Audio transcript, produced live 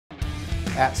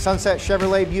At Sunset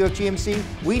Chevrolet Buick GMC,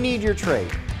 we need your trade.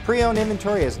 Pre-owned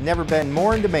inventory has never been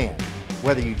more in demand.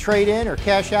 Whether you trade in or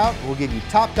cash out, we'll give you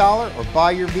top dollar or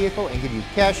buy your vehicle and give you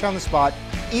cash on the spot,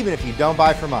 even if you don't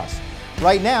buy from us.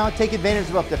 Right now, take advantage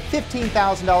of up to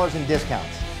 $15,000 in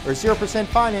discounts, or 0%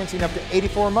 financing up to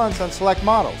 84 months on select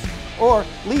models, or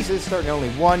leases starting at only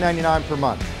 $199 per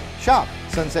month. Shop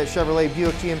Sunset Chevrolet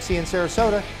Buick GMC in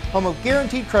Sarasota, home of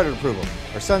guaranteed credit approval,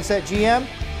 or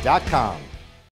sunsetgm.com.